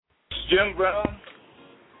Jim Brown.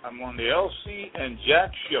 I'm on the LC and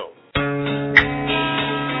Jack Show.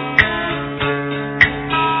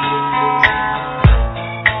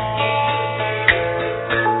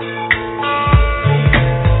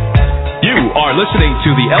 You are listening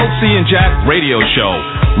to the LC and Jack Radio Show,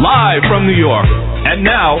 live from New York. And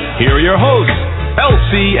now, here are your hosts,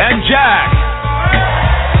 LC and Jack.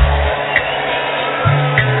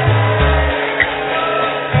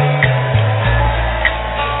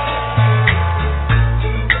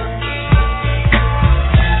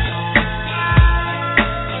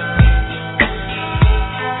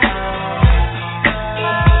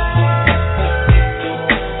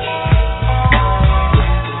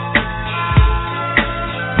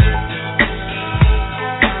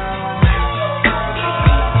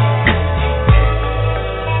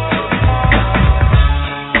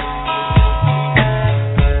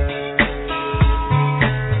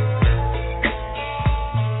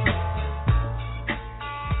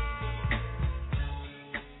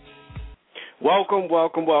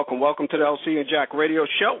 Welcome to the LC and Jack Radio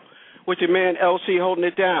Show with your man LC holding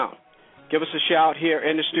it down. Give us a shout here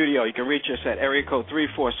in the studio. You can reach us at area code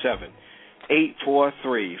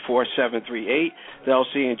 347-843-4738, the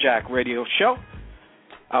LC and Jack Radio Show.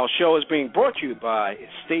 Our show is being brought to you by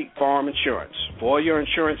State Farm Insurance. For all your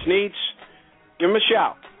insurance needs, give them a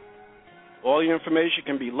shout. All your information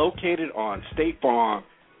can be located on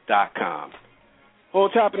statefarm.com.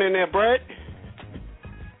 What's happening there, Brett?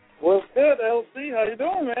 What's good, LC? How you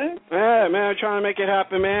doing, man? Yeah, man, trying to make it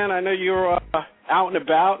happen, man. I know you're out and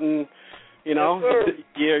about, and you know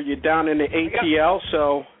you're down in the ATL,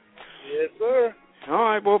 so. Yes, sir. All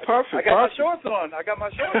right, well, perfect. I got my shorts on.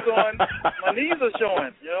 My knees are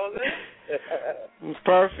showing. You know what I'm saying?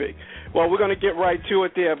 Perfect. Well, we're going to get right to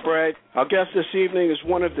it there, Brad. Our guest this evening is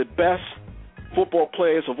one of the best football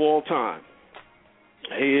players of all time.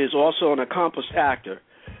 He is also an accomplished actor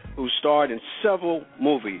who starred in several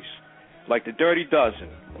movies like The Dirty Dozen,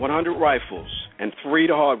 100 Rifles, and 3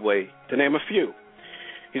 the Hard Way, to name a few.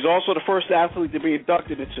 He's also the first athlete to be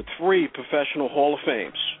inducted into 3 professional Hall of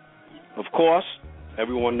Fames. Of course,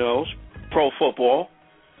 everyone knows, pro football.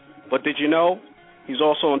 But did you know he's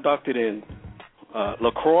also inducted in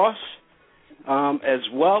lacrosse, as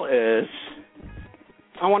well as,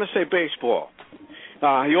 I want to say, baseball.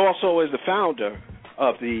 He also is the founder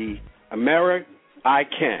of the I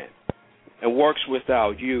Can, and works with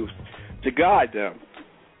our youth to guide them.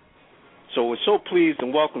 So we're so pleased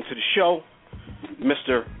and welcome to the show,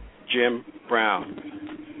 Mr. Jim Brown.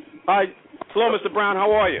 Hi. Hello, Mr. Brown.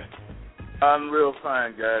 How are you? I'm real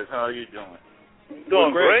fine, guys. How are you doing?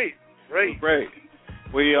 Doing great.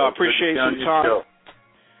 We appreciate some time.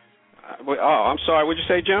 I'm sorry. What'd you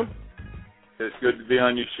say, Jim? It's good to be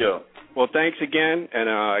on your show. Well, thanks again. And,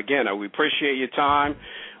 we appreciate your time.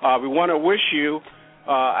 We want to wish you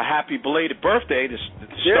a happy belated birthday to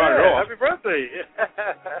start it off. Happy birthday.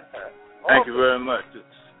 Thank you very much.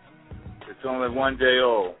 It's only one day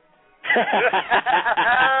old.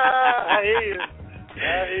 I hear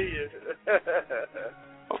you.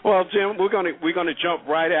 Well, Jim, we're gonna jump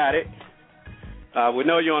right at it. We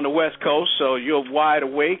know you're on the West Coast, so you're wide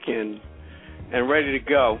awake and ready to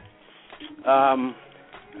go.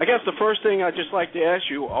 I guess the first thing I'd just like to ask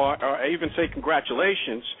you, or even say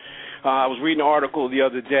congratulations. I was reading an article the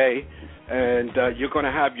other day, and you're going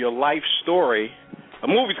to have your life story. A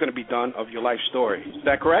movie's going to be done of your life story. Is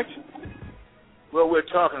that correct? Well, we're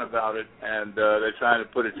talking about it, and they're trying to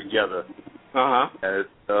put it together. And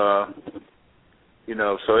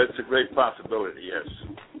so it's a great possibility, yes.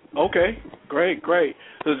 Okay, great.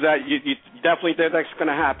 So that you definitely think that's going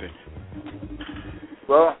to happen?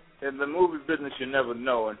 Well, in the movie business, you never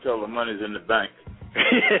know until the money's in the bank.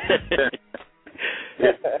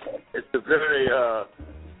 It's a very,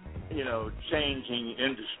 changing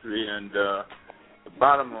industry, and the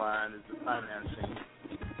bottom line is the financing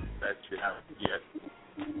that you have to get.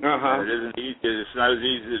 And it isn't easy. It's not as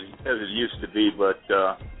easy as it used to be, but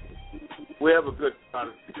we have a good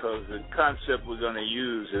product because the concept we're going to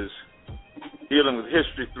use is dealing with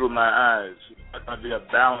history through my eyes. It's not going to be a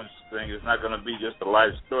balanced thing. It's not going to be just a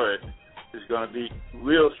life story. It's going to be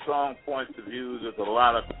real strong points of view with a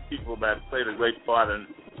lot of people that played a great part in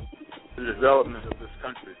the development of this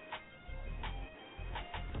country.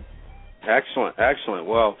 Excellent.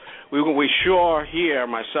 Well, we sure here,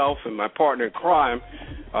 myself and my partner in crime,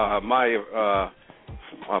 my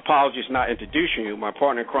apologies not introducing you. My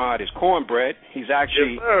partner in crime is Cornbread. He's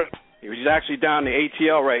actually down in the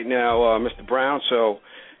ATL right now, Mr. Brown. So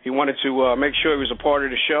he wanted to make sure he was a part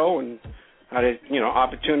of the show and had a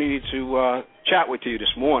opportunity to chat with you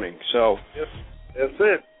this morning. So that's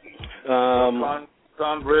it.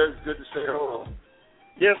 Tom Briggs, good to say hello.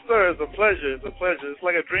 Yes, sir. It's a pleasure. It's a pleasure. It's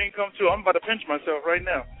like a dream come true. I'm about to pinch myself right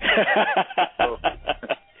now. So,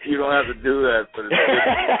 you don't have to do that, but it's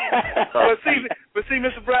good. But see,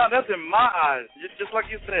 Mr. Brown, that's in my eyes. Just like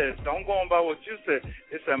you said, don't go on by what you said.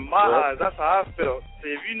 It's in my eyes. That's how I felt. See,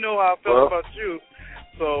 if you know how I felt about you,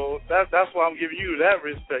 so that's why I'm giving you that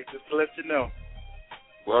respect, just to let you know.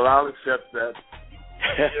 Well, I'll accept that.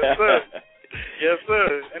 Yes, sir. Yes,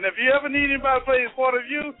 sir. And if you ever need anybody to play a part of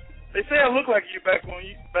you, they say I look like you back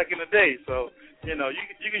in the day. So, you know,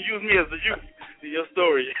 you can use me as the youth in your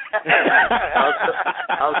story.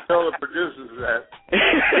 I'll tell the producers that.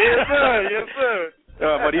 Yes, sir. Yes, sir.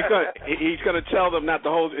 But he's gonna tell them not to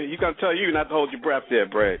hold. He's gonna tell you not to hold your breath there,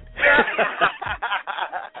 Brad.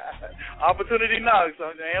 Opportunity knocks.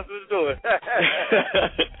 So the answer is do it.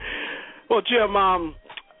 Well, Jim,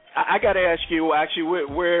 I got to ask you. Actually,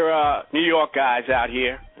 we're New York guys out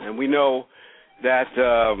here, and we know that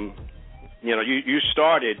you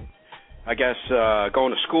started, I guess,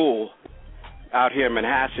 going to school out here in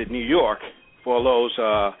Manhasset, New York. For those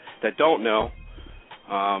that don't know,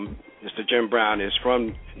 Mr. Jim Brown is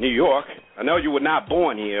from New York. I know you were not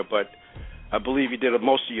born here, but I believe you did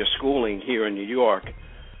most of your schooling here in New York.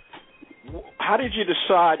 How did you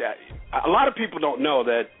decide? A lot of people don't know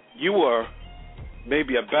that you were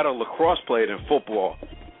maybe a better lacrosse player than football.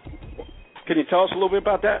 Can you tell us a little bit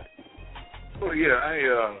about that? Well,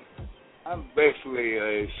 yeah, I'm basically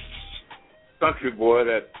a country boy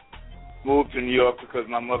that moved to New York because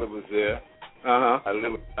my mother was there. Uh-huh. I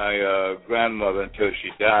lived with my grandmother until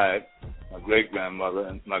she died, my great-grandmother,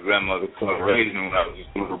 and my grandmother raised me when I was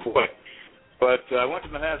a little boy. But I went to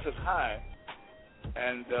Manhasset High,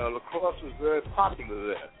 and lacrosse was very popular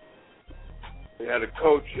there. They had a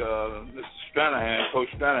coach, Mr. Stranahan, Coach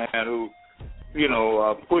Stranahan, who,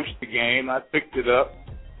 pushed the game. I picked it up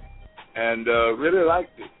and really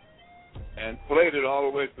liked it and played it all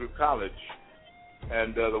the way through college.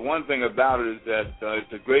 And the one thing about it is that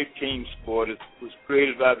it's a great team sport. It was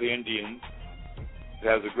created by the Indians. It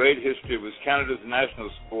has a great history. It was Canada's national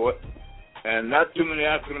sport. And not too many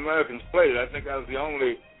African Americans played it. I think I was the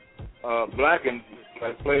only black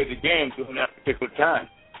that played the game during that particular time.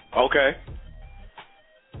 Okay.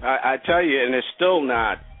 I tell you, and there's still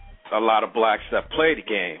not a lot of blacks that play the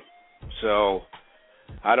game. So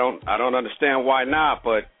I don't understand why not,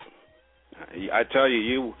 but I tell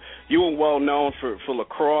you were well known for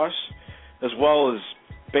lacrosse as well as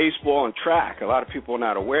baseball and track. A lot of people are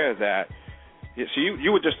not aware of that. So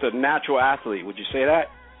you were just a natural athlete. Would you say that?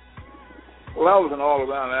 Well, I was an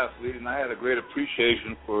all-around athlete, and I had a great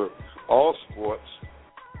appreciation for all sports.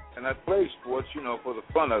 And I played sports, for the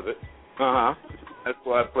fun of it. Uh-huh. That's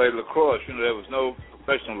why I played lacrosse. There was no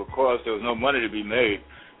professional lacrosse. There was no money to be made.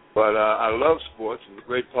 But I love sports. It was a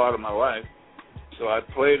great part of my life. So I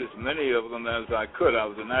played as many of them as I could. I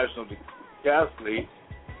was a national decathlete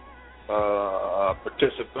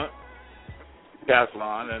participant,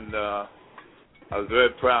 decathlon, and I was very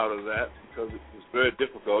proud of that because it was very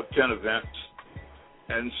difficult, 10 events.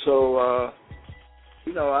 And so,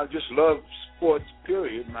 I just love sports,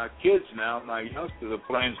 period. My kids now, my youngsters are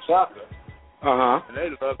playing soccer. Uh-huh. And they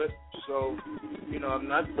love it. So, I'm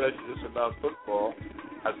not prejudiced about football.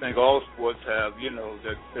 I think all sports have,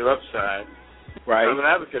 their upside. Right. I'm an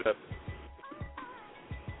advocate of it.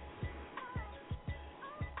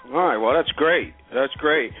 All right. Well, that's great. That's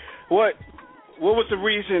great. What was the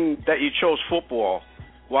reason that you chose football?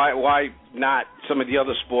 Why not some of the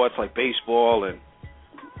other sports like baseball and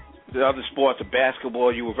the other sports, of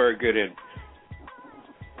basketball you were very good in?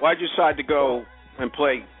 Why did you decide to go and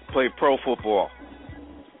play pro football?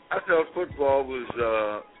 I felt football was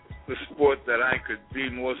the sport that I could be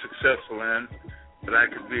more successful in, that I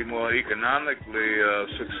could be more economically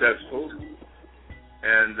successful,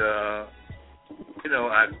 and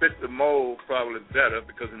I fit the mold probably better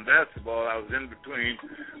because in basketball I was in between.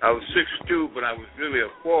 I was 6'2", but I was really a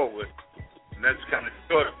forward, and that's kind of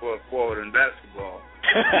short for a forward in basketball.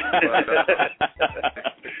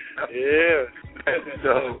 Yeah.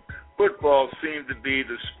 So football seemed to be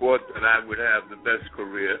the sport that I would have the best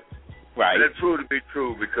career. Right. And it proved to be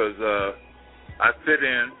true because I fit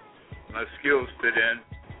in, my skills fit in,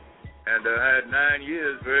 and I had 9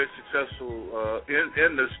 years very successful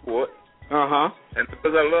in the sport. Uh-huh. And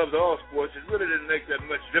because I loved all sports, it really didn't make that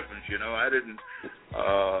much difference, I didn't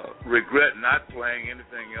regret not playing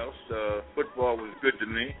anything else. Football was good to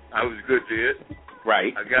me. I was good to it.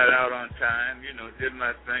 Right. I got out on time, did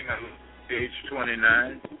my thing. I was age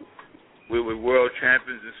 29. We were world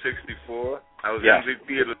champions in 64. I was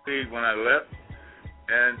MVP of the league when I left.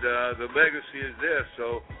 And the legacy is there.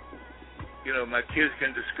 So my kids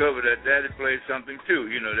can discover that Daddy plays something too.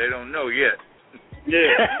 They don't know yet.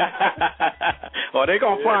 Yeah. Well, they're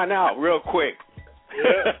going to find out real quick.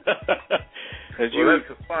 Yeah. That's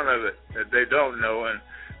the fun of it, that they don't know, and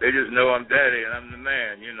they just know I'm Daddy and I'm the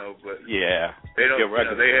man, but yeah, they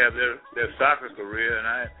don't, they have their soccer career, and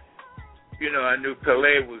I knew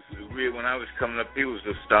Pelé was real when I was coming up. He was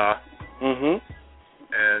the star. Mm-hmm.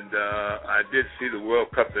 And I did see the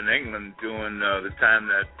World Cup in England during the time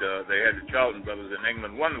that they had the Charlton brothers in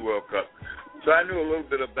England won the World Cup. So I knew a little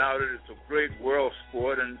bit about it. It's a great world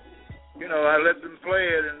sport, and, I let them play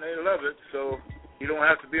it, and they love it. So you don't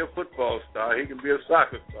have to be a football star. He can be a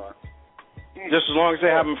soccer star. Just as long as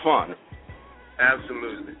they're having fun.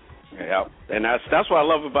 Absolutely. Yeah, and that's what I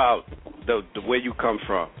love about the where you come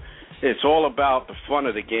from. It's all about the fun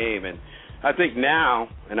of the game, and I think now,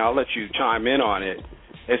 and I'll let you chime in on it,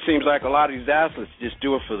 it seems like a lot of these athletes just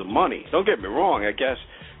do it for the money. Don't get me wrong. I guess,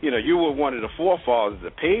 you were one of the forefathers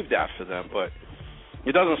that paved that for them, but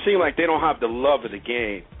it doesn't seem like they don't have the love of the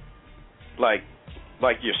game like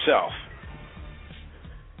yourself.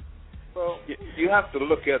 Well, you have to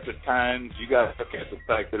look at the times. You got to look at the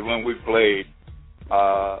fact that when we played,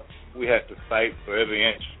 we had to fight for every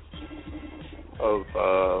inch of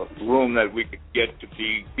room that we could get to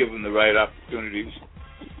be given the right opportunities.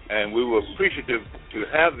 And we were appreciative to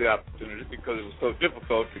have the opportunity because it was so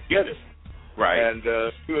difficult to get it. Right. And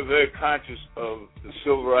we were very conscious of the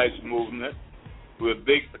civil rights movement. We were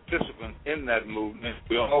big participants in that movement.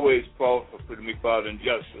 We always fought for freedom, equality, and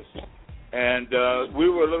justice. And we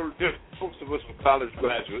were a little different. Most of us were college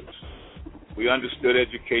graduates. We understood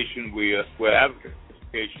education. We were advocates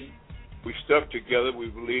for education. We stuck together. We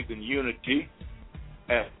believed in unity.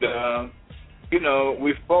 And,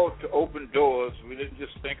 we fought to open doors. We didn't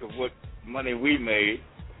just think of what money we made.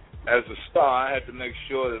 As a star, I had to make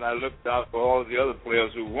sure that I looked out for all of the other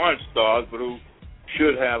players who weren't stars, but who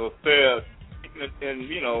should have a fair in,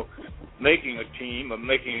 making a team or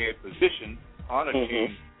making a position on a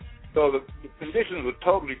team. So the conditions were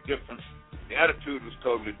totally different. The attitude was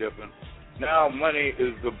totally different. Now money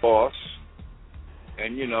is the boss,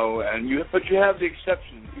 and but you have the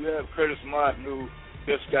exceptions. You have Curtis Martin, who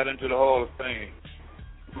just got into the Hall of Fame.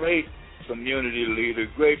 Great community leader,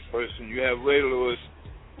 great person. You have Ray Lewis,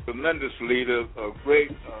 tremendous leader, a great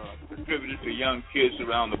contributor to young kids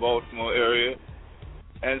around the Baltimore area.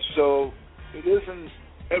 And so it isn't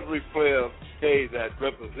every player today that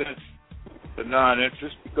represents the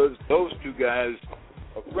non-interest, because those two guys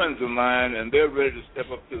are friends of mine, and they're ready to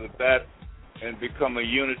step up to the bat and become a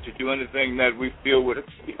unit to do anything that we feel would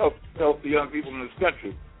help the young people in this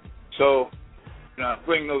country. So I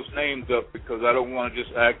bring those names up because I don't want to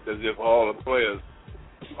just act as if all the players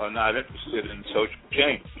are not interested in social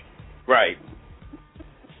change. Right.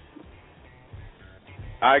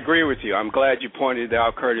 I agree with you. I'm glad you pointed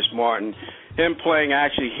out Curtis Martin. Him playing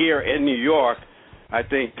actually here in New York, I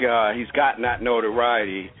think he's gotten that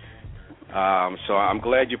notoriety. So I'm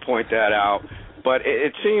glad you point that out. But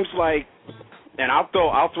it seems like, and I'll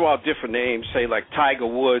throw out different names, say like Tiger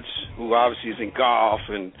Woods, who obviously is in golf,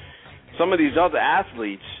 and some of these other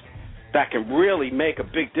athletes that can really make a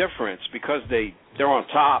big difference because they're on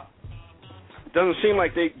top. It doesn't seem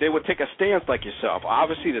like they would take a stance like yourself.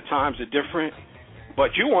 Obviously the times are different,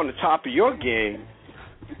 but you on the top of your game,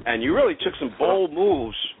 and you really took some bold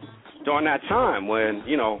moves during that time when,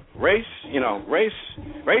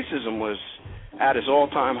 racism was at its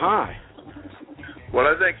all-time high. Well,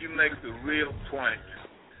 I think you make the real point.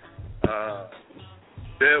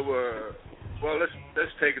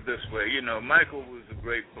 Let's take it this way. Michael was a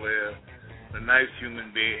great player, a nice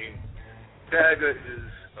human being. Tiger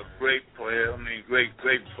is a great player.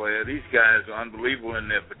 Great player. These guys are unbelievable in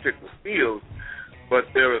their particular field, but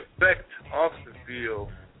their effect off the field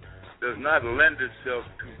does not lend itself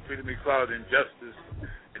to freedom, equality, and justice.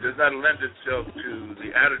 It does not lend itself to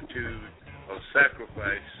the attitude of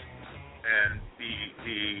sacrifice and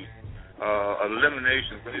the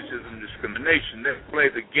elimination of racism and discrimination. They play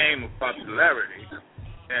the game of popularity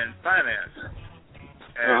and finance.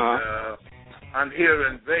 And I'm here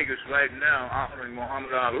in Vegas right now honoring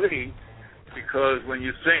Muhammad Ali, because when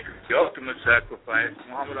you think of the ultimate sacrifice,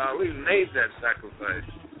 Muhammad Ali made that sacrifice.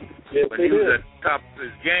 Yes, when he was at the top of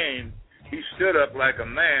his game, he stood up like a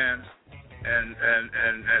man and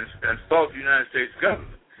fought the United States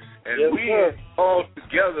government. And yes, we all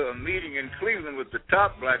together a meeting in Cleveland with the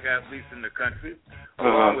top black athletes in the country,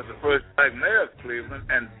 along with the first black mayor of Cleveland,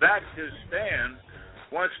 and backed his stand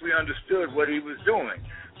once we understood what he was doing.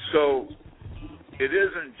 So it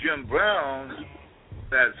isn't Jim Brown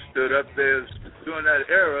that stood up there. During that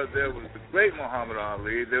era, there was the great Muhammad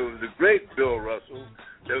Ali, there was the great Bill Russell,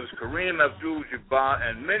 There was Kareem Abdul-Jabbar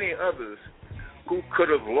and many others who could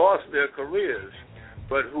have lost their careers,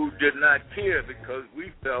 but who did not care because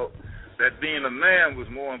we felt that being a man was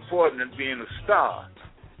more important than being a star.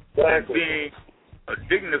 And being a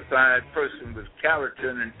dignified person with character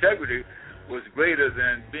and integrity was greater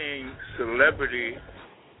than being celebrity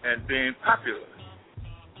and being popular.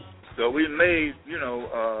 So we made,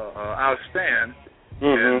 our stand.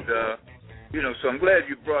 And, so I'm glad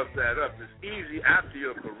you brought that up. It's easy after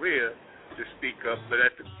your career to speak up, but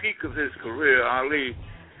at the peak of his career, Ali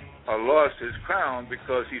lost his crown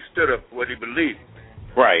because he stood up for what he believed.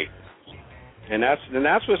 Right. And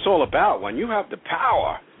that's what it's all about. When you have the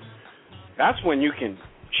power, that's when you can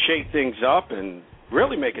shake things up and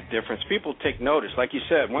really make a difference. People take notice. Like you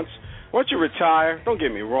said, once you retire, don't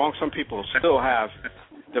get me wrong, some people still have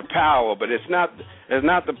the power, but it's not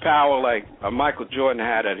the power like Michael Jordan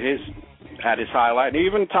had at his highlight. And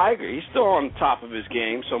even Tiger, he's still on top of his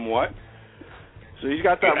game somewhat. So he's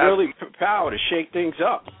got that really power to shake things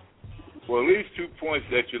up. Well, these 2 points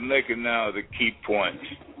that you're making now are the key points.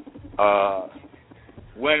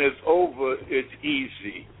 When it's over, it's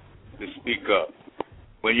easy to speak up.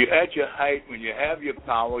 When you're at your height, when you have your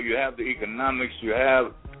power, you have the economics, you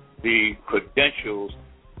have the credentials,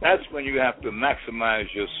 that's when you have to maximize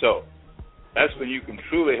yourself. That's when you can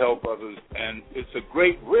truly help others, and it's a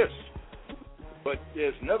great risk. But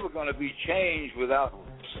there's never going to be change without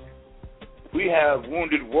risk. We have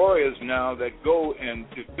wounded warriors now that go and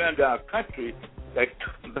defend our country that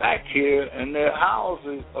come back here and their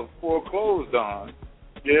houses are foreclosed on.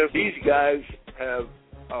 Yes. These guys have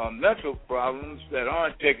mental problems that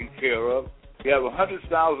aren't taken care of. We have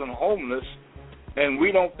 100,000 homeless, and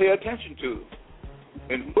we don't pay attention to them.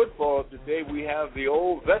 In football today, we have the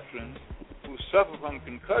old veterans who suffer from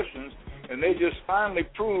concussions, and they just finally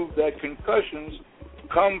proved that concussions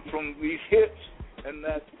come from these hits and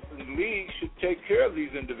that the league should take care of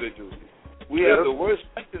these individuals. We have the worst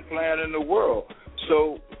pension plan in the world.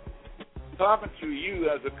 So talking to you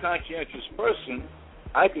as a conscientious person,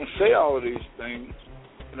 I can say all of these things,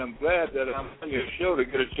 and I'm glad that I'm on your show to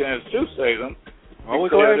get a chance to say them. Well, we're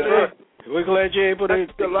glad you're able to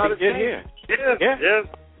get here. Yes.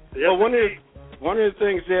 Well, one of the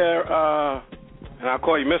things there, and I'll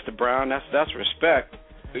call you Mr. Brown. That's respect.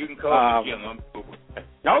 You can call me Jim. I'm cool.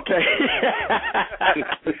 Okay.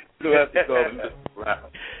 You don't have to call me Mr.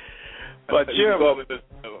 Brown. But Jim. You can call me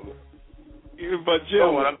Mr. But Jim.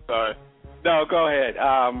 Oh, I'm sorry. No, go ahead.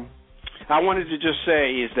 I wanted to just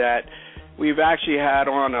say is that we've actually had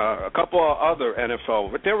on a couple of other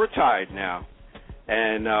NFL, but they're retired now.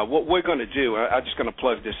 And what we're going to do, I'm just going to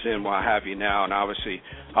plug this in while I have you now, and obviously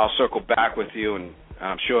I'll circle back with you, and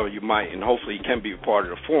I'm sure you might, and hopefully you can be a part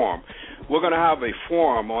of the forum. We're going to have a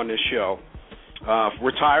forum on this show,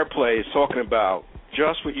 retired players, talking about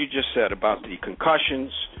just what you just said about the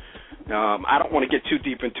concussions. I don't want to get too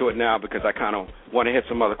deep into it now because I kind of want to hit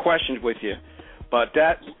some other questions with you, but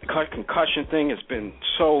that concussion thing has been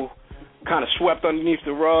so kind of swept underneath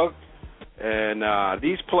the rug. And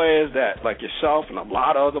these players that, like yourself and a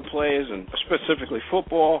lot of other players, and specifically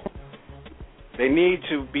football, they need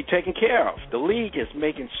to be taken care of. The league is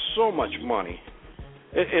making so much money.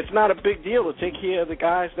 It's not a big deal to take care of the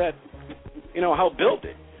guys that, help build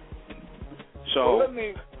it. So, well,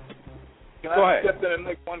 go ahead. Step in and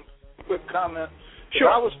make one quick comment? Sure.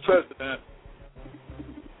 If I was president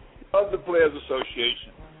of the Players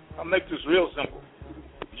Association, I'll make this real simple.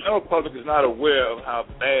 The general public is not aware of how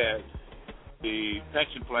bad the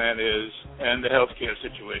pension plan is and the health care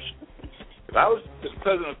situation. If I was the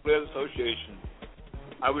president of the Players Association,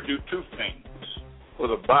 I would do two things for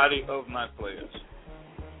the body of my players.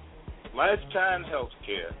 Lifetime health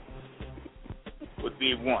care would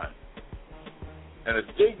be one, and a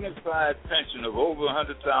dignified pension of over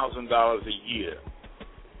 $100,000 a year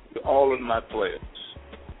to all of my players.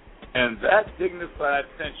 And that dignified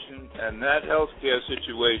pension and that health care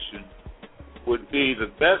situation would be the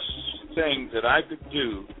best thing that I could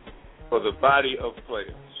do for the body of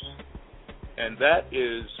players. And that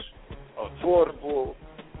is affordable.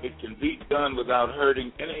 It can be done without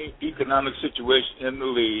hurting any economic situation in the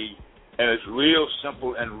league, and it's real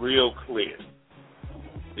simple and real clear.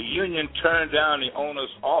 The union turned down the owner's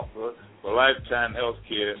offer for lifetime health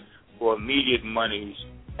care for immediate monies,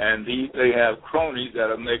 and they have cronies that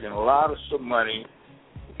are making a lot of some money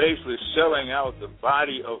basically selling out the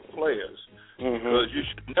body of players. Because you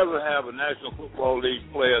should never have a National Football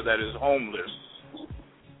League player that is homeless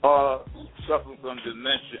or suffering from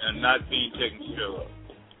dementia and not being taken care of.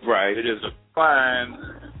 Right. It is a crime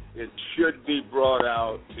It should be brought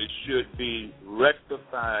out. It should be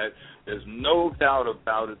rectified. There's no doubt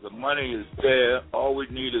about it. The money is there. All we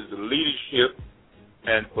need is the leadership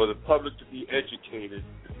and for the public to be educated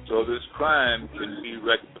so this crime can be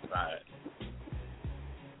rectified.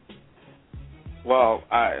 Well,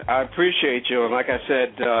 I appreciate you, and like I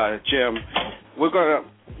said, Jim, we're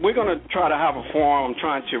gonna try to have a forum. I'm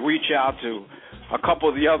trying to reach out to a couple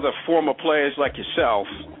of the other former players like yourself,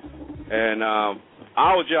 and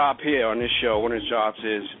our job here on this show, one of the jobs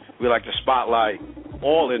is we like to spotlight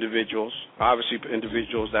all individuals, obviously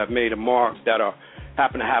individuals that have made a mark, that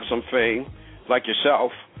happen to have some fame, like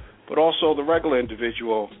yourself, but also the regular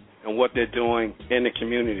individual and what they're doing in the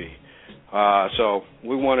community. So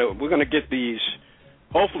we're going to get these,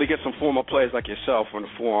 hopefully get some former players like yourself on the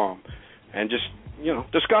forum and just,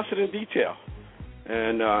 discuss it in detail.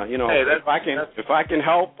 And, hey, if I can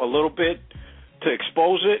help a little bit to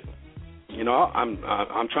expose it,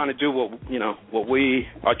 I'm trying to do what we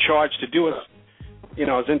are charged to do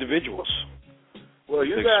as individuals. Well,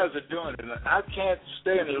 you guys are doing it. I can't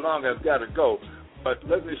stay any longer. I've got to go. But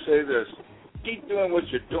let me say this. Keep doing what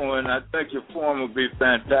you're doing. I think your forum will be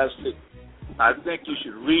fantastic. I think you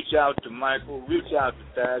should reach out to Michael, reach out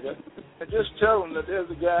to Dagger, and just tell them that there's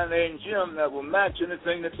a guy named Jim that will match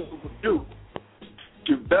anything that they will do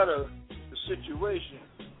to better the situation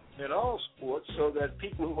in all sports so that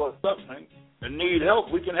people who are suffering and need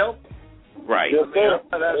help, we can help them. Right. I'm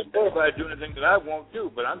not asking anybody to do anything that I won't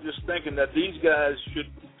do, but I'm just thinking that these guys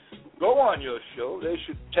should go on your show. They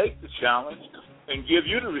should take the challenge and give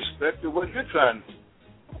you the respect of what you're trying to do.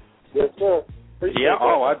 Yes, sir. Yeah,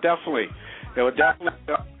 I definitely.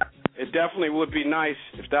 It definitely would be nice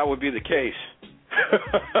if that would be the case.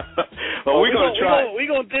 But we're going to try. We're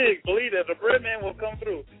going to dig. Believe that. The bread man will come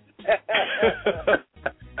through.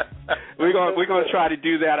 We're going to try to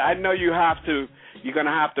do that. I know you're going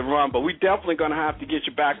to have to run, but we're definitely going to have to get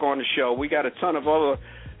you back on the show. We got a ton of other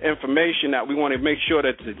information that we want to make sure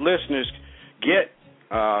that the listeners get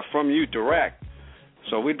from you direct.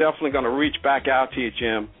 So we're definitely going to reach back out to you,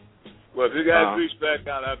 Jim. Well, if you guys reach back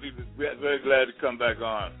out, I'll be very glad to come back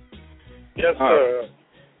on. Yes, sir.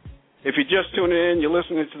 If you're just tuning in, you're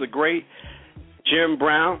listening to the great Jim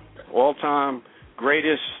Brown, all-time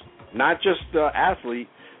greatest, not just athlete,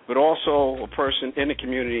 but also a person in the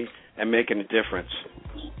community and making a difference.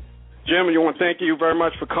 Jim, I want to thank you very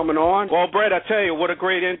much for coming on. Well, Brett, I tell you, what a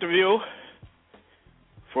great interview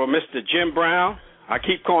for Mr. Jim Brown. I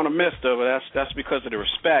keep calling him Mr., but that's because of the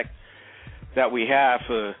respect that we have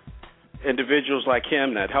for individuals like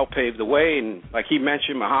him that help pave the way, and like he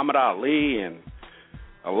mentioned, Muhammad Ali and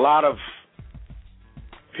a lot of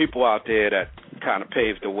people out there that kind of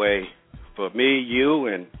paved the way for me, you,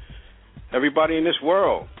 and everybody in this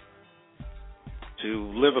world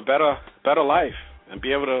to live a better life and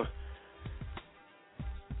be able to,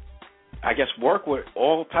 I guess, work with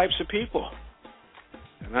all types of people.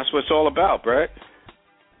 And that's what it's all about, Brett.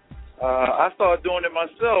 I started doing it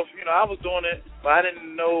myself. I was doing it, but I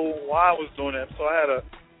didn't know why I was doing it. So I had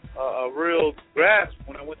a real grasp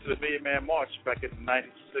when I went to the Million Man March back in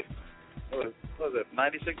 96. What was it,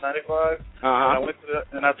 96, 95? And I went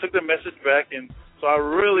to and I took the message back, and so I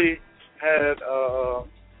really had a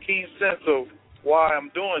keen sense of why I'm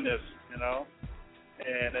doing this, and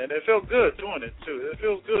it felt good doing it too. It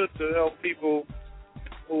feels good to help people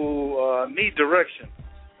who need direction,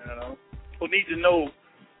 who need to know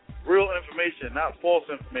real information, not false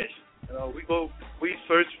information. We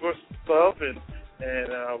search for stuff and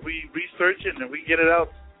we research it and we get it out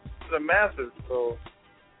to the masses. So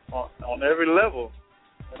on every level,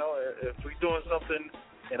 if we're doing something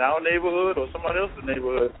in our neighborhood or somebody else's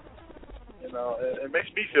neighborhood, it makes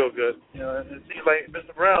me feel good. It seems like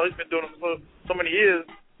Mr. Brown, he's been doing it for so many years,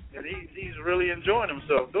 and he's really enjoying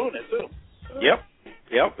himself doing it too.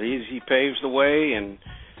 Yep. He paves the way, and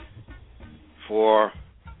for,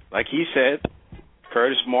 like he said,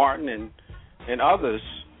 Curtis Martin and others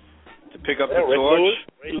to pick up the torch.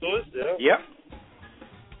 Ray Lewis, yeah. Yep.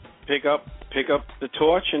 Pick up the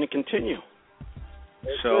torch and to continue.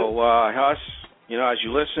 So us, as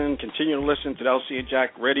you listen, continue to listen to the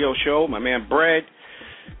LCandjack Radio Show. My man Brad,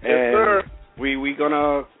 yes, sir. We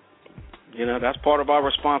gonna, that's part of our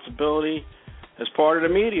responsibility as part of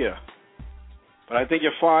the media. But I think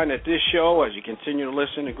you'll find that this show, as you continue to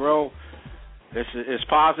listen and grow, is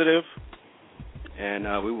positive, and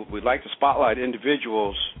we'd like to spotlight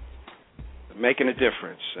individuals making a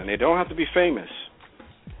difference, and they don't have to be famous.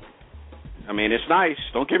 I mean, it's nice.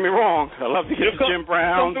 Don't get me wrong. I love to get Jim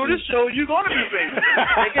Brown. Come through this show, you're going to be famous.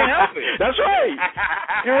 They can't help it. That's right.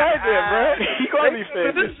 You're right there, Brad. You're going to be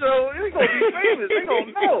famous. This show, you're going to be famous. They're going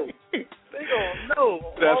to know. They're going to know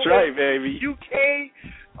go. That's right, baby. UK,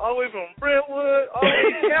 all the way from Brentwood, all the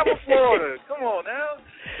way to Tampa, Florida. Come on now.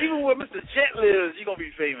 Even where Mr. Jet lives, you're going to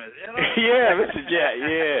be famous, you know? Yeah, Mr. Jet,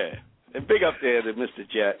 yeah. And big up there to Mr.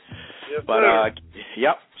 Jet. Yes, but, sir.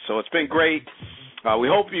 Yep, so it's been great. We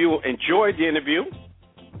hope you enjoyed the interview.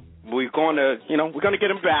 We're going to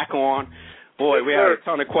get him back on. Boy, yes, we had a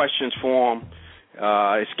ton of questions for him.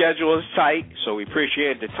 His schedule is tight, so we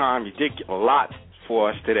appreciate the time. You did a lot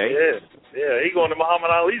for us today. Yeah, he's going to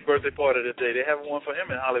Muhammad Ali's birthday party today. They have one for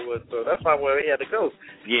him in Hollywood, so that's probably where he had to go.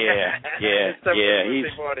 Yeah.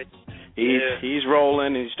 He's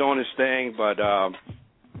rolling, he's doing his thing, but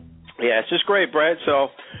it's just great, Brad. So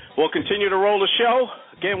we'll continue to roll the show.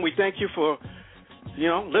 Again, we thank you for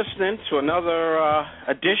listening to another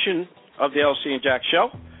edition of the LC and Jack Show.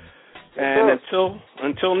 And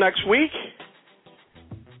until next week,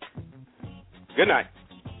 good night.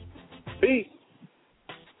 Peace.